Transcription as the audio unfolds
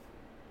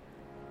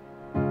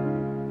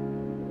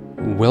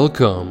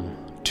Welcome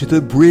to the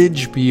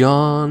Bridge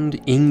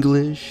Beyond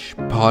English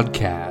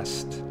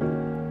podcast.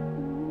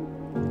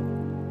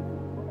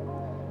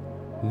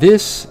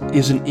 This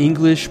is an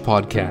English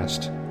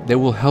podcast that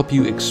will help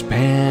you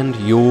expand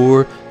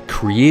your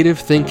creative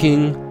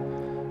thinking,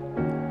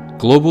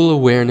 global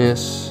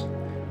awareness,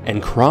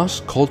 and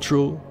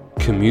cross-cultural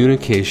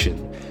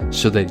communication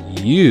so that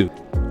you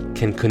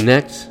can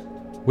connect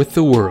with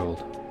the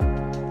world.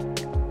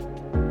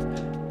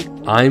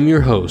 I'm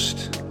your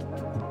host,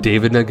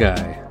 David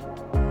Nagai.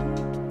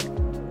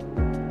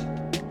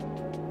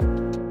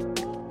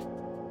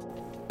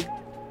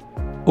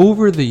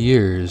 Over the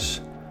years,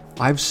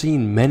 I've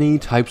seen many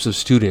types of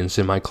students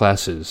in my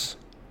classes.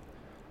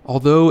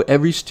 Although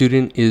every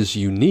student is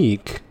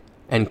unique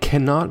and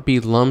cannot be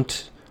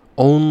lumped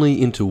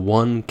only into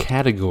one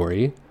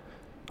category,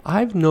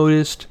 I've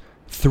noticed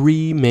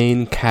three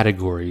main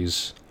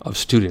categories of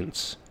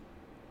students.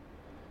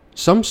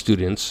 Some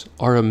students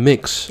are a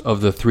mix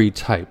of the three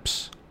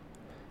types,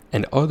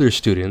 and other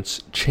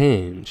students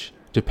change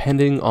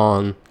depending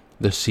on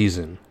the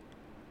season.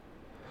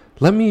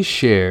 Let me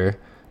share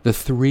the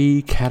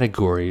three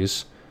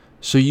categories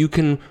so you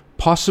can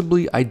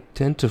possibly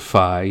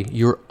identify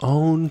your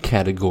own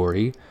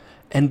category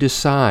and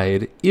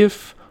decide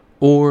if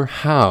or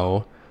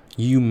how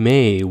you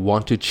may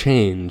want to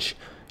change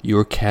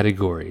your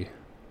category.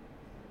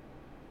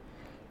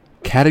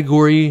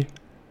 Category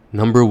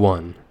number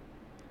 1,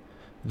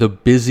 the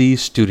busy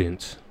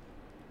student.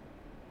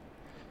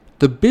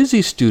 The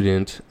busy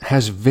student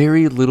has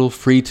very little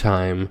free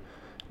time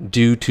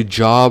due to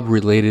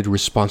job-related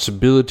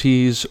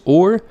responsibilities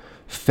or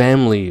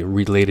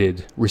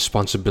family-related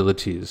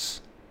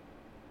responsibilities.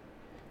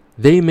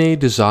 They may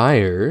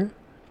desire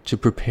to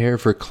prepare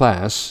for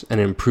class and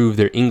improve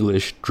their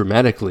English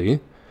dramatically,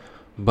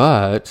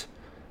 but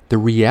the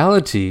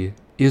reality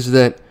is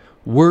that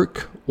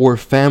work or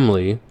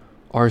family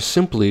are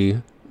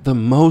simply the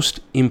most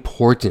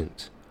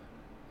important.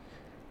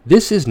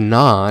 This is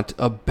not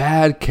a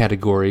bad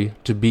category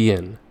to be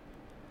in.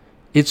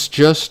 It's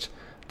just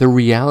the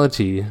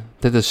reality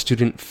that the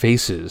student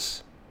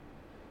faces.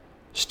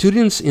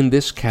 Students in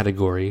this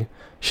category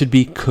should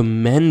be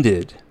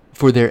commended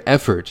for their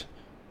effort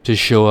to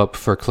show up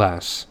for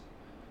class.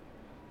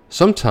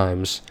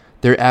 Sometimes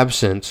they're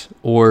absent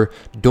or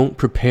don't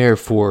prepare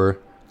for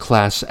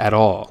class at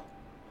all,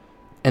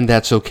 and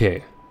that's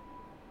okay.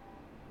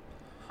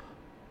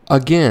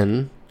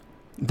 Again,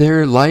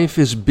 their life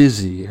is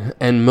busy,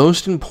 and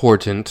most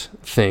important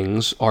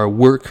things are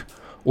work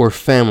or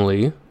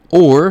family,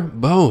 or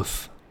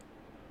both.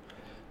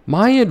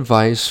 My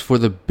advice for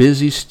the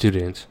busy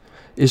student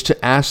is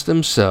to ask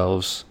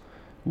themselves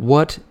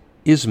what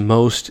is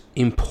most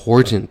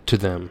important to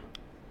them.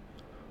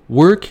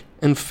 Work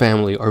and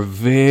family are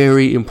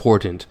very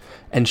important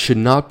and should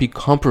not be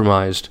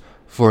compromised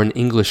for an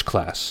English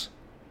class.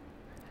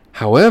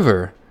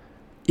 However,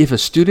 if a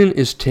student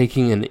is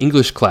taking an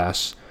English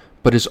class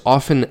but is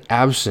often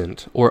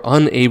absent or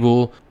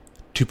unable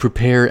to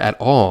prepare at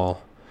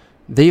all,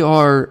 they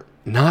are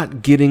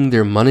not getting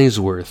their money's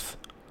worth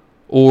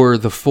or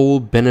the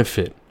full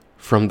benefit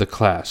from the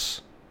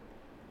class.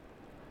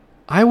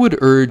 I would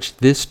urge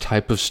this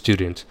type of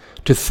student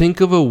to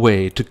think of a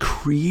way to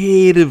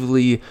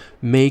creatively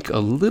make a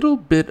little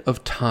bit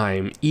of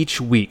time each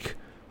week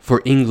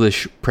for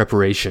English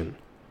preparation.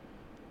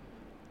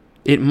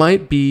 It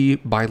might be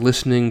by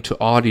listening to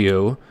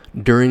audio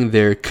during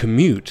their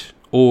commute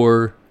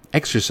or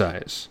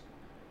exercise.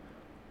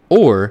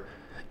 Or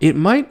it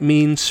might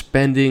mean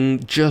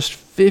spending just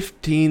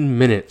 15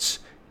 minutes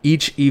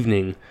each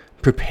evening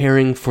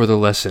preparing for the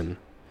lesson.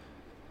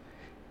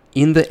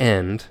 In the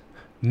end,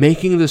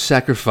 making the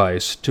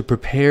sacrifice to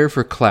prepare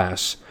for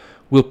class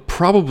will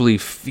probably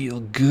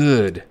feel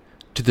good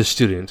to the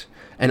student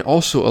and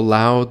also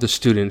allow the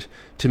student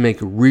to make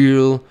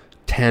real,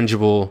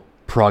 tangible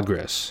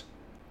progress.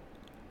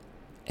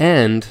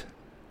 And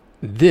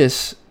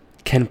this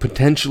can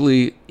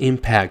potentially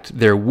impact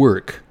their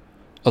work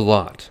a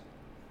lot.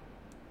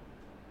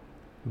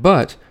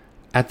 But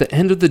at the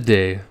end of the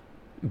day,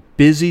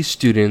 busy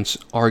students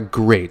are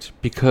great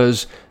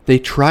because they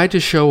try to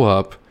show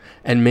up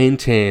and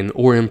maintain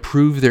or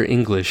improve their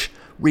English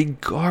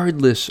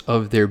regardless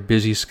of their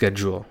busy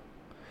schedule.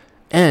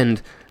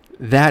 And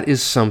that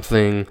is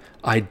something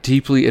I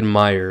deeply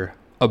admire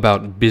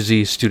about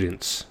busy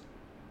students.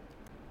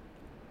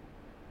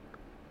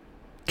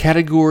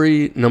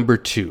 Category number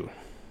 2,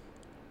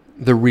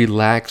 the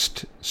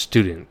relaxed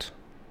student.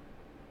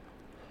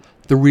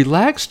 The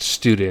relaxed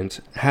student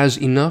has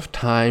enough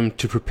time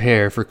to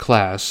prepare for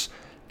class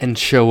and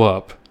show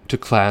up to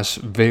class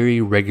very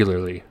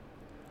regularly.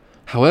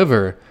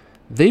 However,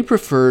 they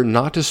prefer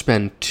not to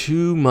spend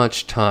too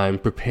much time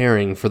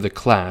preparing for the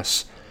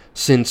class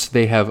since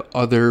they have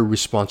other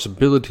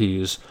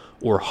responsibilities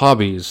or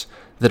hobbies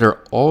that are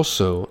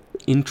also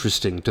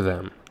interesting to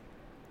them.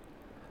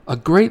 A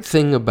great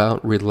thing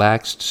about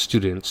relaxed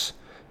students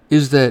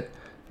is that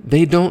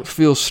they don't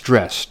feel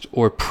stressed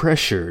or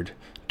pressured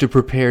to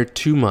prepare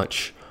too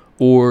much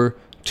or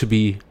to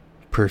be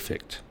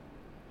perfect.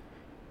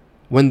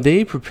 when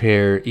they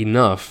prepare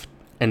enough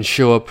and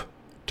show up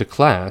to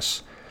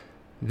class,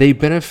 they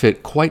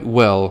benefit quite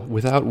well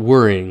without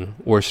worrying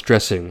or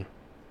stressing.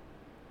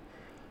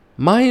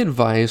 My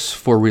advice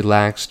for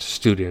relaxed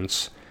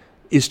students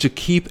is to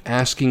keep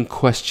asking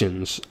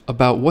questions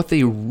about what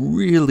they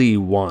really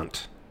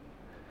want.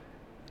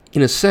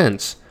 In a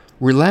sense,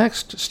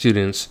 relaxed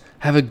students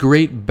have a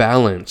great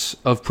balance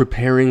of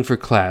preparing for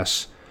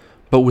class,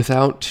 but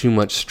without too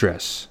much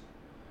stress.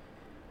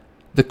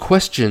 The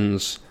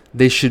questions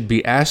they should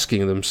be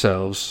asking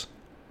themselves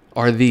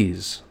are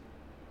these.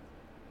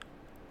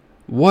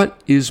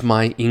 What is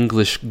my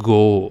English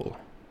goal?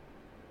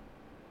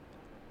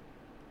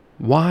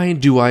 Why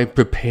do I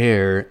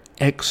prepare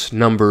X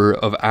number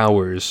of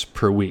hours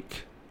per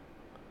week?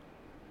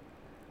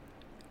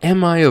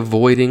 Am I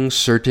avoiding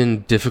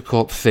certain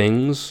difficult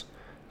things,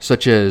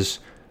 such as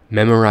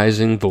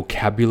memorizing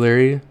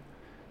vocabulary,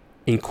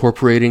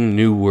 incorporating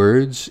new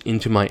words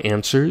into my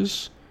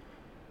answers,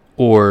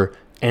 or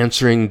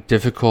answering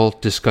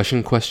difficult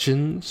discussion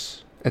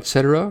questions,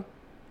 etc.?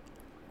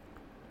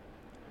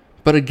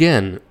 But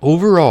again,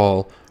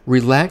 overall,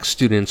 relaxed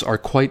students are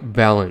quite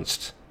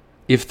balanced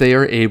if they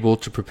are able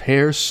to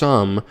prepare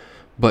some,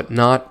 but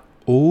not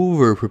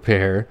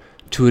over-prepare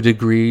to a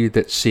degree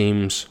that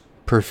seems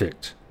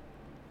perfect.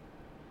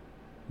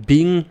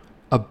 Being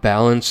a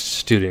balanced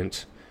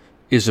student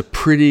is a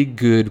pretty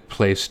good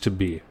place to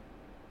be.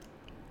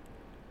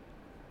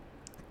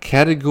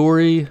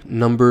 Category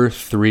number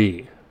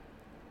 3.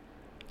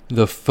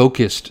 The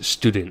focused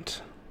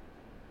student.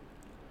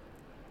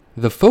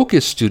 The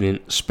focused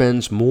student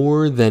spends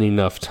more than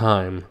enough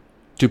time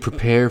to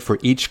prepare for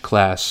each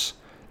class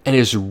and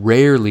is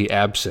rarely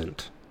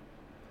absent.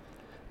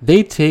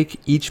 They take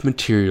each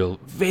material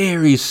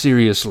very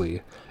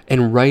seriously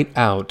and write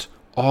out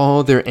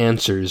all their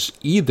answers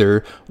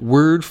either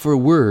word for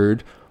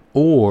word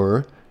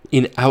or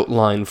in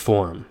outline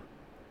form.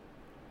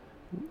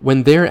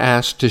 When they're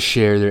asked to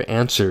share their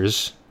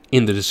answers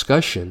in the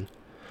discussion,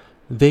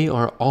 they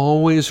are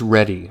always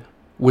ready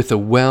with a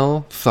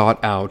well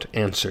thought out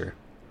answer.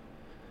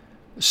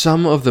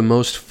 Some of the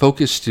most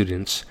focused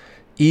students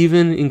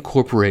even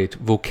incorporate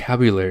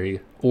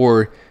vocabulary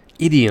or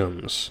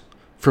idioms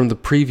from the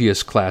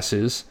previous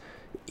classes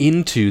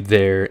into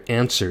their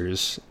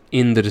answers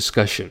in the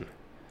discussion.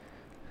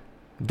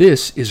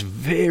 This is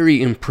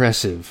very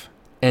impressive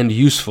and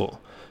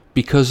useful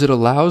because it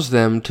allows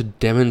them to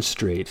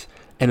demonstrate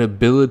an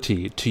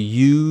ability to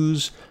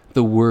use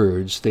the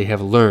words they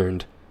have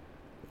learned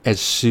as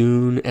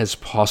soon as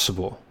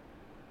possible.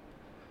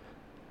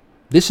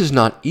 This is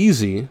not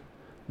easy,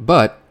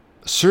 but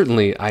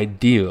certainly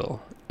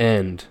ideal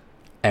and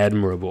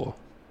admirable.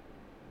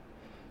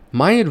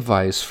 My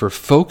advice for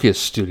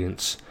focused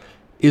students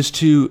is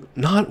to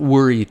not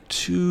worry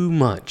too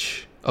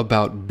much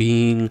about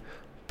being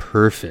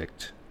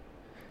perfect.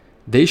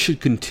 They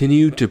should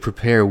continue to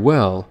prepare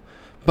well,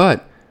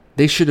 but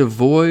they should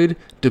avoid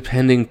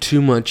depending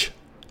too much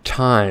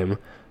time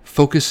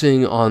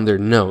focusing on their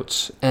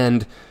notes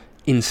and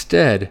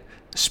instead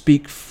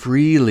speak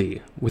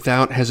freely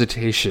without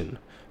hesitation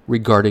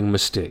regarding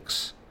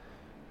mistakes.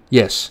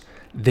 Yes,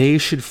 they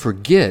should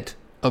forget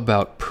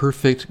about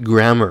perfect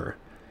grammar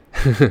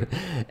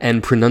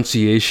and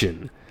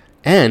pronunciation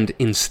and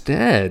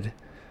instead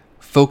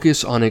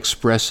focus on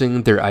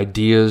expressing their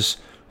ideas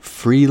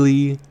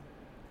freely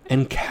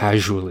and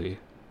casually.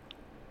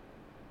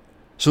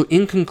 So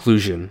in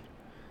conclusion,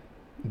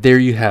 there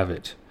you have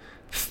it.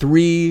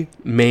 3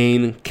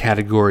 main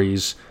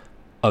categories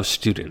of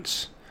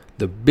students: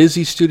 the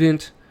busy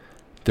student,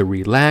 the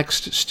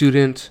relaxed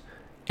student,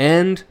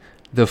 and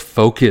the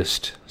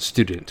focused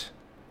student.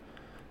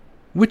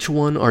 Which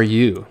one are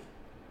you?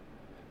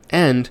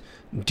 And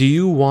do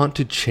you want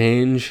to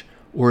change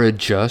or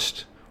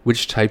adjust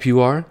which type you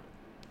are?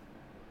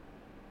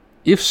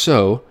 If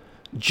so,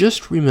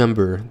 just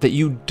remember that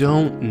you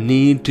don't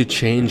need to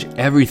change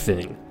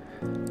everything,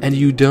 and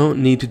you don't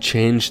need to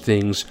change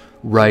things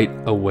right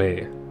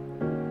away.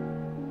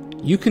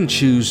 You can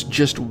choose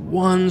just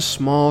one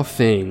small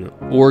thing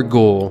or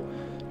goal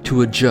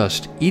to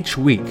adjust each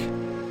week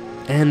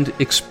and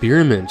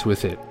experiment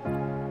with it.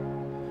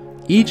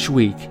 Each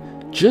week,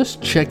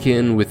 just check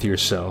in with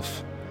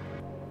yourself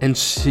and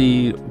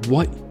see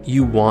what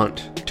you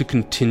want to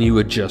continue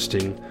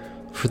adjusting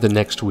for the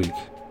next week.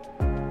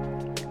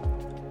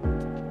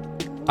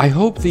 I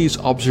hope these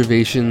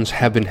observations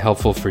have been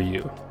helpful for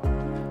you.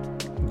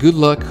 Good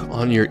luck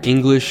on your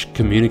English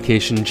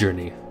communication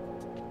journey.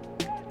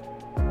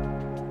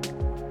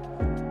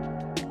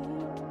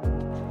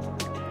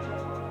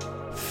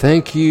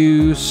 Thank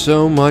you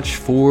so much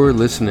for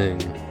listening.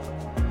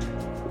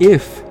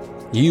 If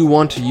you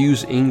want to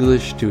use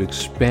English to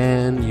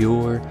expand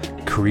your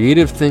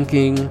creative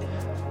thinking,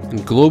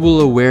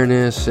 global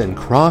awareness, and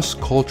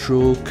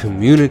cross-cultural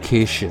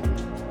communication,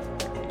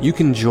 you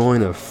can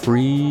join a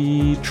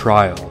free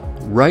trial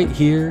right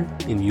here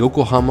in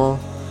Yokohama,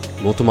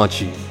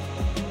 Motomachi,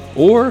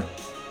 or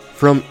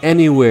from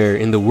anywhere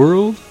in the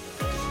world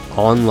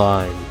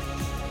online.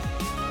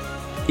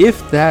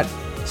 If that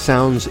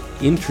sounds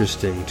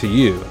interesting to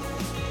you,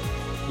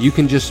 you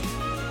can just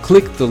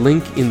click the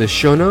link in the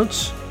show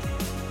notes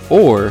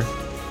or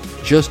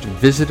just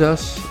visit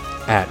us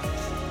at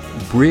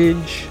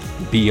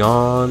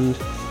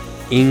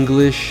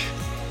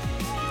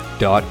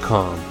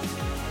bridgebeyondenglish.com.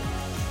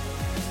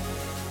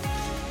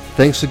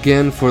 Thanks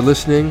again for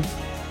listening.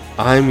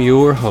 I'm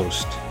your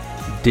host,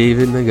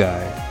 David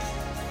Nagai.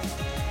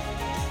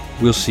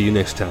 We'll see you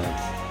next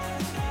time.